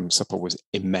passion from Supple was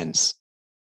immense.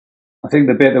 I think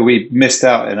the bit that we missed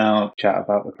out in our chat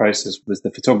about the process was the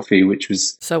photography, which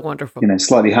was so wonderful.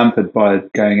 Slightly hampered by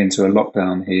going into a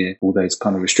lockdown here, all those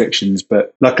kind of restrictions.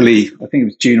 But luckily, I think it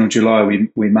was June or July,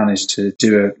 we managed to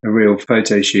do a real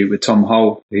photo shoot with Tom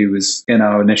Hull, who was in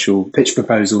our initial pitch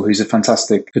proposal, who's a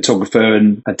fantastic photographer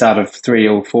and a dad of 3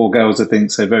 or 4 girls, I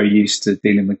think, so very used to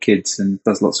dealing with kids and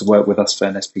does lots of work with us for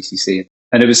NSPCC.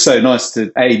 And it was so nice to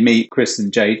meet Chris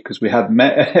and Jade, because we had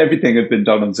met, everything had been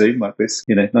done on Zoom like this.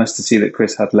 Nice to see that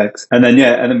Chris had legs. And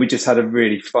then we just had a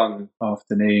really fun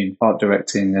afternoon art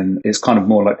directing, and it's kind of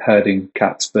more like herding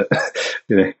cats, but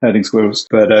herding squirrels.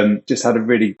 But just had a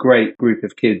really great group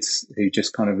of kids who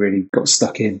just kind of really got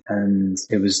stuck in, and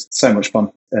it was so much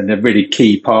fun. And a really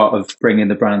key part of bringing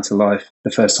the brand to life.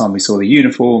 The first time we saw the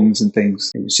uniforms and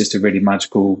things, it was just a really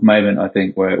magical moment, I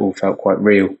think, where it all felt quite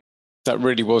real. That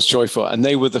really was joyful. And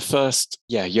they were the first,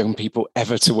 young people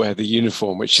ever to wear the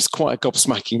uniform, which is quite a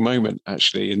gobsmacking moment,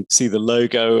 actually. And see the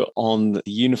logo on the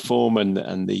uniform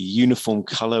and the uniform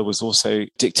color was also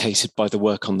dictated by the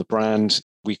work on the brand.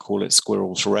 We call it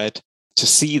Squirrels Red. To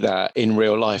see that in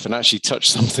real life and actually touch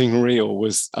something real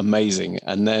was amazing.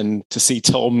 And then to see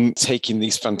Tom taking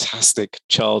these fantastic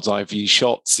child's eye view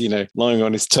shots, lying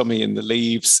on his tummy in the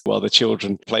leaves while the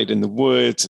children played in the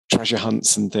woods, treasure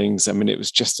hunts and things. I mean, it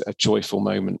was just a joyful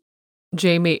moment.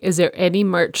 Jamie, is there any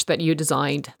merch that you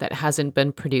designed that hasn't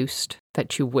been produced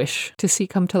that you wish to see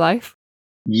come to life?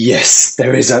 Yes,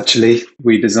 there is actually.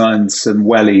 We designed some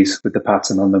wellies with the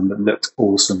pattern on them that looked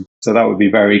awesome. So that would be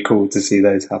very cool to see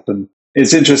those happen.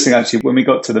 It's interesting, actually, when we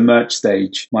got to the merch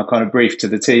stage, my kind of brief to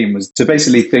the team was to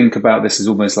basically think about this as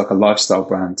almost like a lifestyle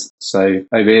brand. So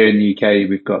over here in the UK,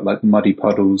 we've got like Muddy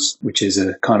Puddles, which is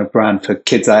a kind of brand for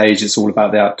kids that age. It's all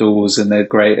about the outdoors and they're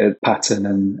great at pattern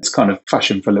and it's kind of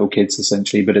fashion for little kids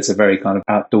essentially, but it's a very kind of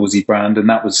outdoorsy brand. And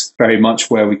that was very much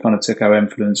where we kind of took our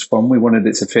influence from. We wanted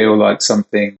it to feel like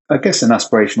something, I guess, an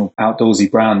aspirational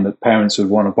outdoorsy brand that parents would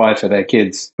want to buy for their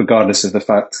kids, regardless of the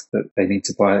fact that they need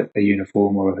to buy a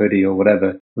uniform or a hoodie or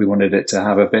whatever. We wanted it to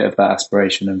have a bit of that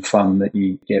aspiration and fun that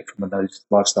you get from those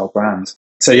lifestyle brands.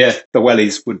 So yeah, the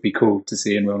wellies would be cool to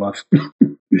see in real life.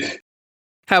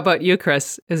 How about you,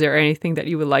 Chris? Is there anything that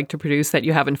you would like to produce that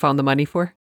you haven't found the money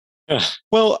for?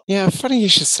 Well, yeah, funny you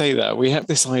should say that. We have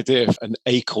this idea of an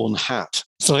acorn hat.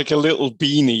 It's like a little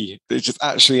beanie. It's just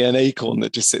actually an acorn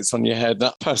that just sits on your head.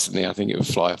 That personally, I think it would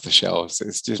fly off the shelves.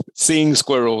 It's just seeing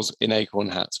squirrels in acorn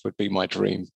hats would be my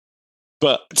dream.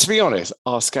 But to be honest,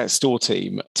 our Scout Store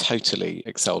team totally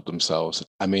excelled themselves.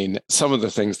 I mean, some of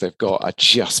the things they've got are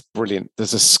just brilliant.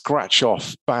 There's a scratch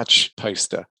off badge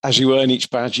poster. As you earn each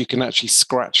badge, you can actually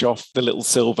scratch off the little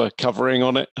silver covering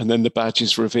on it, and then the badge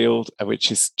is revealed,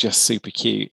 which is just super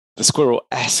cute. The Squirrel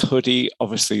S hoodie,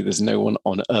 obviously there's no one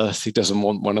on earth who doesn't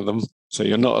want one of them. So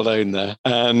you're not alone there.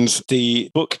 And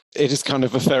the book, it is kind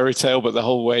of a fairy tale, but the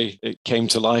whole way it came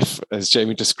to life, as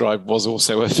Jamie described, was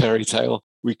also a fairy tale.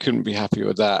 We couldn't be happier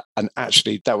with that. And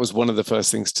actually, that was one of the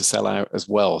first things to sell out as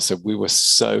well. So we were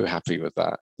so happy with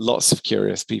that. Lots of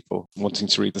curious people wanting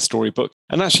to read the storybook.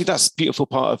 And actually, that's a beautiful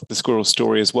part of the Squirrel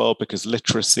story as well, because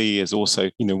literacy is also,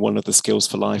 one of the skills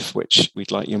for life, which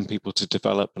we'd like young people to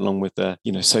develop along with their,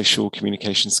 social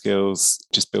communication skills,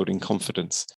 just building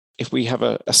confidence. If we have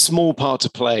a small part to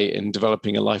play in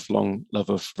developing a lifelong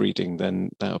love of reading, then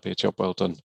that'll be a job well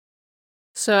done.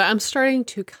 So I'm starting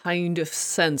to kind of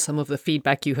sense some of the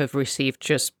feedback you have received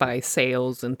just by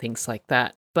sales and things like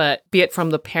that. But be it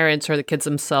from the parents or the kids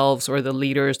themselves or the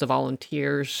leaders, the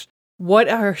volunteers, what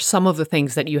are some of the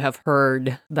things that you have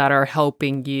heard that are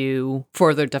helping you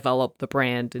further develop the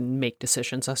brand and make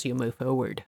decisions as you move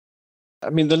forward? I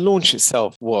mean, the launch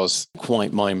itself was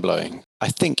quite mind-blowing. I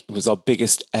think it was our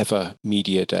biggest ever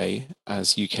media day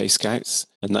as UK Scouts,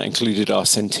 and that included our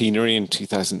centenary in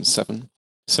 2007.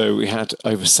 So we had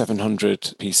over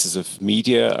 700 pieces of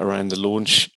media around the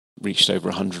launch, reached over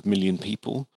 100 million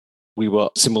people. We were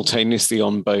simultaneously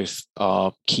on both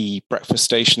our key breakfast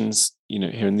stations,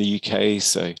 here in the UK,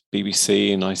 so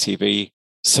BBC and ITV.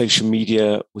 Social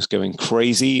media was going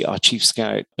crazy. Our chief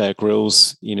scout, Bear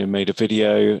Grylls, made a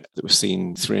video that was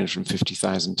seen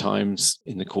 350,000 times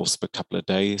in the course of a couple of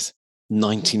days.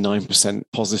 99%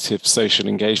 positive social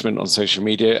engagement on social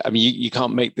media. I mean, you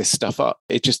can't make this stuff up.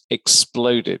 It just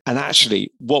exploded. And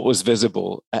actually, what was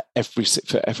visible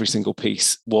for every single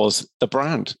piece was the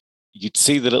brand. You'd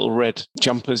see the little red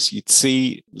jumpers, you'd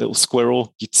see little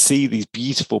squirrel, you'd see these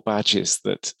beautiful badges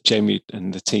that Jamie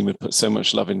and the team had put so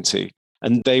much love into.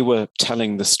 And they were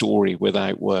telling the story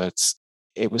without words.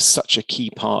 It was such a key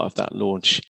part of that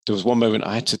launch. There was one moment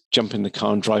I had to jump in the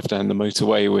car and drive down the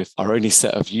motorway with our only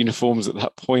set of uniforms at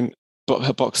that point, but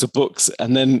a box of books.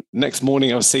 And then next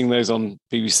morning I was seeing those on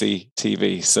BBC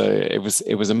TV. So it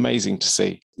was amazing to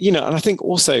see. And I think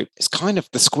also it's kind of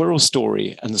the Squirrel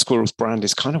story and the Squirrels brand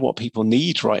is kind of what people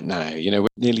need right now. We're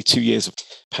nearly 2 years of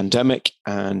pandemic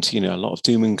and, a lot of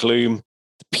doom and gloom.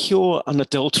 Pure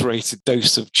unadulterated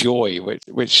dose of joy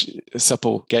which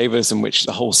Supple gave us and which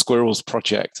the whole Squirrels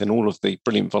project and all of the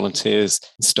brilliant volunteers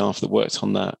and staff that worked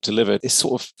on that delivered is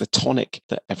sort of the tonic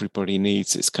that everybody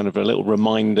needs. It's kind of a little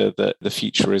reminder that the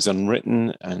future is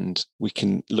unwritten and we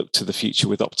can look to the future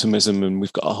with optimism, and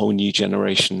we've got a whole new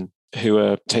generation who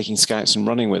are taking Scouts and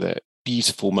running with it.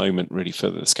 Beautiful moment really for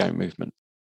the Scout movement.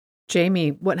 Jamie,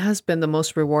 what has been the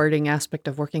most rewarding aspect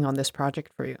of working on this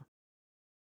project for you?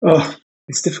 Oh,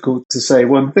 it's difficult to say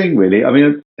one thing, really. I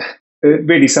mean, it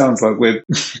really sounds like we're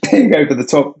being over the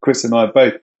top, Chris and I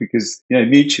both, because,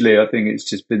 mutually, I think it's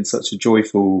just been such a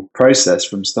joyful process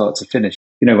from start to finish.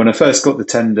 When I first got the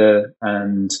tender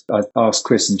and I asked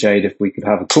Chris and Jade if we could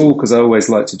have a call, because I always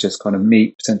like to just kind of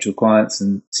meet potential clients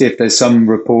and see if there's some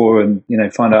rapport and,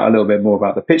 find out a little bit more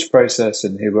about the pitch process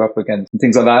and who we're up against and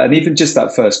things like that. And even just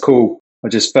that first call, I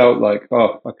just felt like,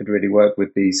 I could really work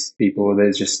with these people.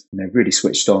 They're just, really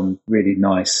switched on, really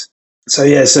nice. So,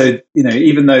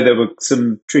 even though there were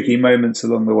some tricky moments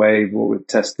along the way, what with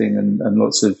testing and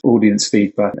lots of audience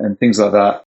feedback and things like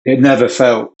that, it never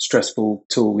felt stressful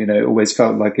at all. It always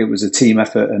felt like it was a team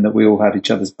effort and that we all had each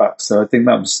other's backs. So I think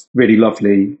that was really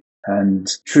lovely and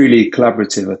truly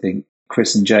collaborative. I think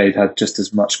Chris and Jade had just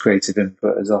as much creative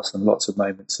input as us on lots of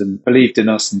moments and believed in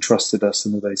us and trusted us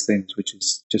and all those things, which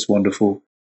is just wonderful.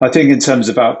 I think in terms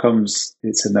of outcomes,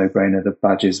 it's a no-brainer. The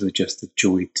badges were just a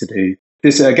joy to do.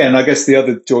 This, again, I guess the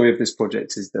other joy of this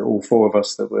project is that all four of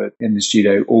us that were in the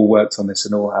studio all worked on this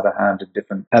and all had a hand in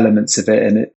different elements of it.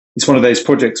 And it's one of those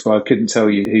projects where I couldn't tell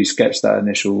you who sketched that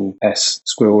initial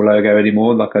Squirrel logo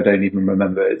anymore. Like, I don't even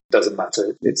remember. It doesn't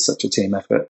matter. It's such a team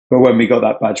effort. But when we got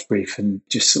that badge brief and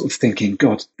just sort of thinking,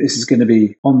 God, this is going to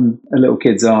be on a little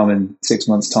kid's arm in 6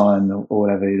 months' time or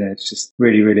whatever, it's just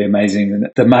really, really amazing. And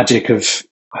the magic of,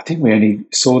 I think we only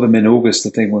saw them in August, I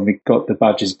think, when we got the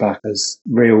badges back as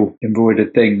real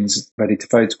embroidered things ready to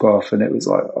photograph. And it was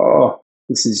like, oh,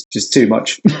 this is just too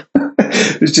much.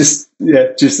 It's just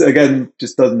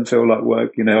doesn't feel like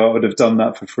work. I would have done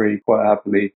that for free quite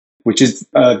happily, which is,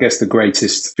 I guess, the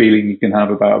greatest feeling you can have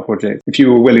about a project. If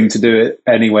you were willing to do it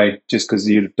anyway, just because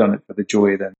you'd have done it for the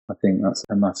joy, then I think that's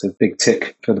a massive big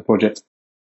tick for the project.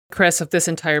 Chris, of this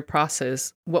entire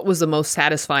process, what was the most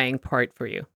satisfying part for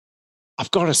you?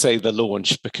 I've got to say the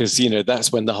launch, because,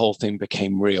 that's when the whole thing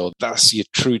became real. That's your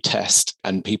true test,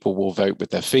 and people will vote with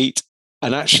their feet.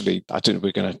 And actually, I don't know,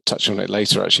 we're going to touch on it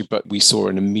later, actually, but we saw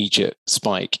an immediate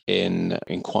spike in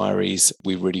inquiries.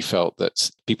 We really felt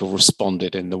that people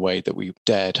responded in the way that we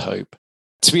dared hope.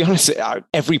 To be honest,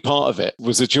 every part of it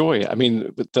was a joy. I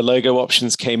mean, the logo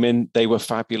options came in. They were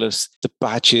fabulous. The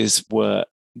badges were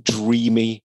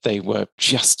dreamy. They were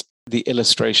just, the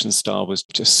illustration style was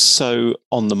just so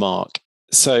on the mark.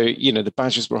 So, the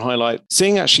badges were a highlight.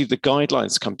 Seeing actually the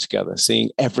guidelines come together, seeing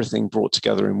everything brought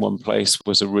together in one place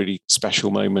was a really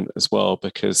special moment as well,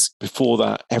 because before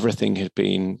that, everything had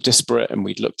been disparate and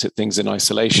we'd looked at things in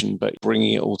isolation, but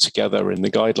bringing it all together in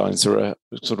the guidelines are a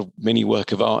sort of mini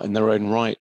work of art in their own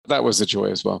right. That was a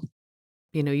joy as well.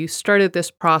 You started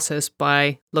this process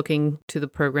by looking to the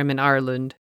program in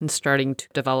Ireland and starting to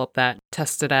develop that,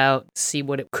 test it out, see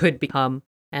what it could become.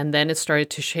 And then it started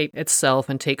to shape itself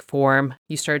and take form.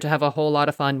 You started to have a whole lot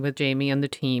of fun with Jamie and the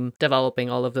team, developing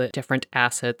all of the different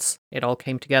assets. It all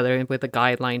came together with the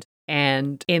guidelines.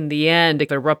 And in the end,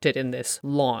 it erupted in this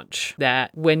launch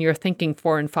that when you're thinking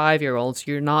 4 and 5-year-olds,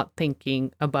 you're not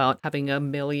thinking about having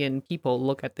 1 million people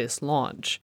look at this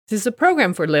launch. This is a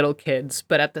program for little kids,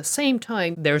 but at the same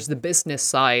time, there's the business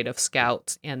side of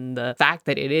Scouts and the fact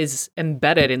that it is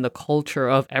embedded in the culture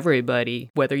of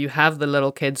everybody, whether you have the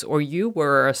little kids or you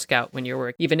were a Scout when you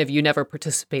were, even if you never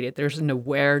participated, there's an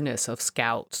awareness of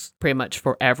Scouts pretty much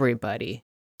for everybody.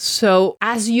 So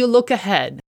as you look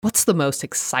ahead, what's the most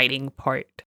exciting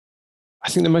part? I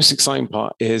think the most exciting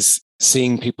part is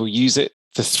seeing people use it.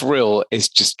 The thrill is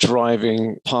just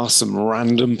driving past some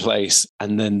random place,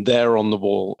 and then there on the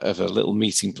wall of a little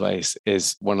meeting place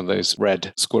is one of those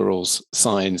red Squirrels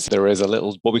signs. There is a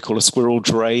little, what we call a squirrel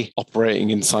dray operating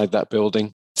inside that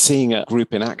building. Seeing a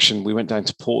group in action, we went down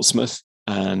to Portsmouth,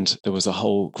 and there was a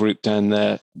whole group down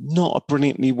there, not a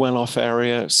brilliantly well-off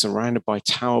area, surrounded by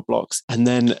tower blocks. And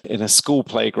then in a school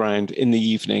playground in the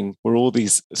evening were all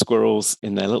these squirrels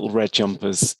in their little red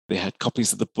jumpers. They had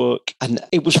copies of the book, and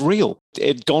it was real. It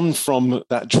had gone from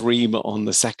that dream on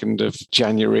the 2nd of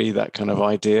January, that kind of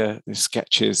idea, the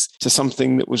sketches, to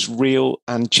something that was real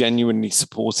and genuinely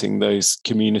supporting those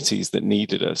communities that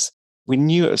needed us. We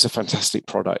knew it was a fantastic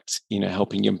product,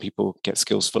 helping young people get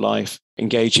skills for life,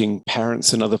 engaging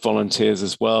parents and other volunteers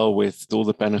as well with all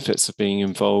the benefits of being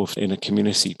involved in a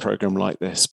community program like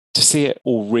this. To see it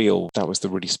all real, that was the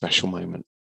really special moment.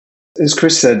 As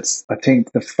Chris said, I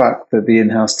think the fact that the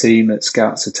in-house team at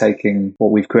Scouts are taking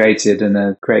what we've created and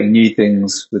are creating new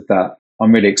things with that,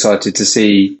 I'm really excited to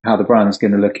see how the brand's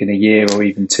going to look in a year or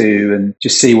even 2 and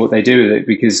just see what they do with it,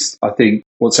 because I think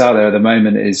what's out there at the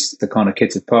moment is the kind of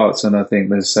kitted parts, and I think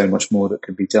there's so much more that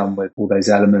could be done with all those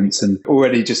elements. And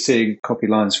already just seeing copy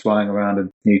lines flying around and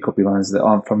new copy lines that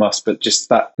aren't from us, but just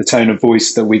the tone of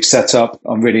voice that we've set up,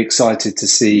 I'm really excited to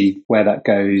see where that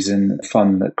goes and the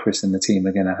fun that Chris and the team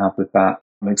are going to have with that.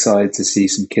 I'm excited to see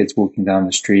some kids walking down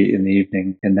the street in the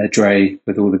evening in their dray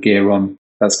with all the gear on.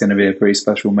 That's going to be a pretty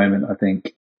special moment, I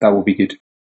think. That will be good.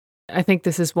 I think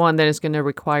this is one that is going to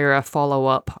require a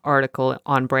follow-up article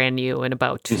on Brand New in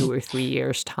about 2 or 3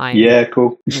 years' time. Yeah,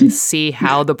 cool. And see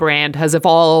how the brand has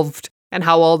evolved and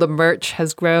how all the merch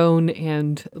has grown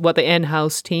and what the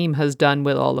in-house team has done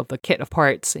with all of the kit of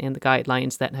parts and the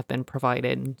guidelines that have been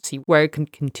provided, and see where it can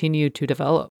continue to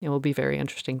develop. It will be very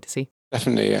interesting to see.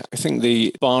 Definitely. I think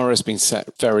the bar has been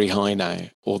set very high now,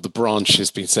 or the branch has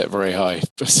been set very high.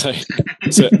 So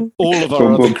all of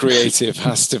our other creative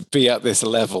has to be at this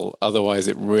level. Otherwise,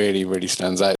 it really, really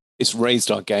stands out. It's raised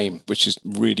our game, which is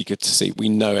really good to see. We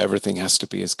know everything has to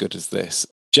be as good as this.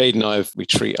 Jade and I, we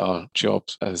treat our job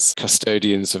as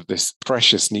custodians of this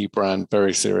precious new brand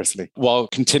very seriously, while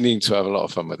continuing to have a lot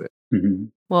of fun with it. Mm-hmm.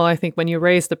 Well, I think when you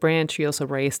raise the branch, you also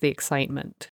raise the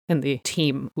excitement and the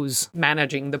team who's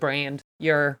managing the brand.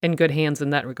 You're in good hands in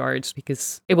that regards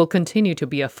because it will continue to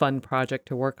be a fun project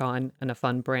to work on and a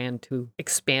fun brand to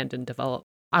expand and develop.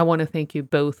 I want to thank you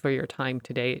both for your time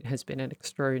today. It has been an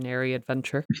extraordinary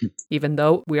adventure. Even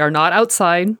though we are not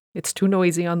outside, it's too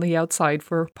noisy on the outside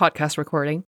for podcast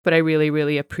recording. But I really,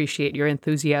 really appreciate your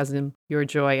enthusiasm, your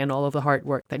joy, and all of the hard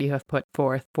work that you have put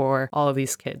forth for all of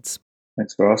these kids.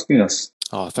 Thanks for asking us.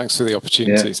 Oh, thanks for the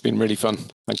opportunity. It's been really fun.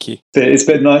 Thank you. It's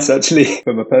been nice, actually,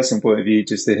 from a personal point of view,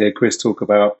 just to hear Chris talk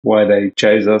about why they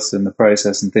chose us and the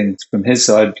process and things from his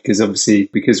side, because obviously,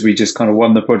 because we just kind of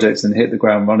won the project and hit the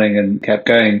ground running and kept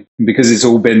going, and because it's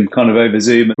all been kind of over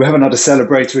Zoom, we haven't had a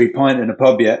celebratory pint in a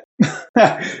pub yet.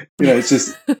 It's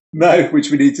just, no,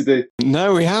 which we need to do.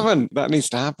 No, we haven't. That needs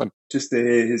to happen. Just to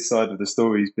hear his side of the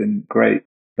story has been great.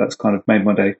 That's kind of made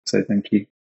my day, so thank you.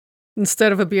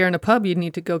 Instead of a beer in a pub, you'd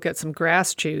need to go get some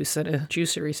grass juice at a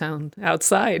juicery sound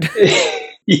outside.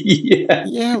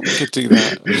 Yeah, we could do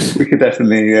that. We could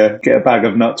definitely get a bag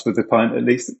of nuts with a pint at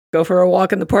least. Go for a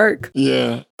walk in the park.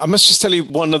 Yeah. I must just tell you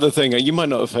one other thing. You might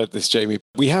not have heard this, Jamie.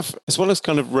 We have, as well as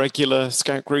kind of regular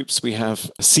Scout groups, we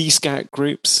have Sea Scout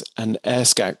groups and Air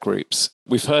Scout groups.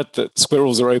 We've heard that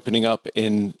Squirrels are opening up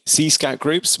in Sea Scout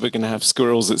groups. We're going to have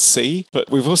Squirrels at Sea. But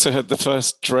we've also heard the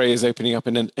first Dre is opening up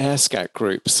in an Air Scout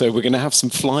group. So we're going to have some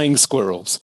flying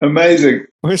squirrels. Amazing.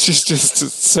 Which is just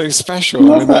so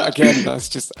special. I mean, again, that's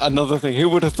just another thing. Who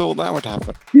would have thought that would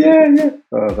happen? Yeah.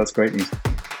 Oh, that's great news.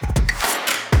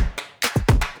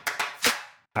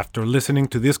 After listening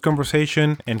to this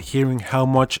conversation and hearing how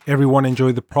much everyone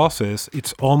enjoyed the process,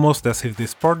 it's almost as if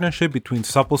this partnership between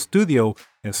Supple Studio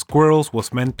and Squirrels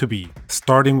was meant to be.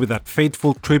 Starting with that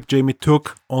fateful trip Jamie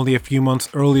took only a few months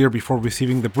earlier before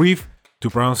receiving the brief, to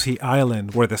Brownsea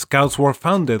Island, where the Scouts were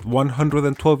founded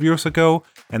 112 years ago,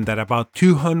 and that about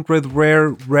 200 rare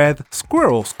red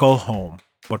squirrels call home,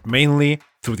 but mainly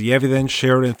through the evident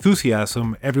shared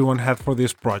enthusiasm everyone had for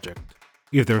this project.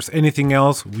 If there's anything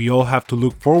else we all have to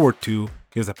look forward to,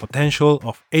 is the potential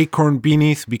of acorn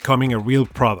beanies becoming a real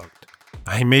product.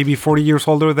 I may be 40 years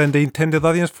older than the intended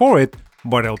audience for it,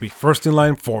 but I'll be first in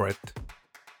line for it.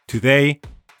 Today,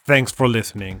 thanks for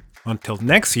listening. Until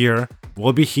next year,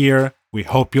 we'll be here. We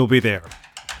hope you'll be there.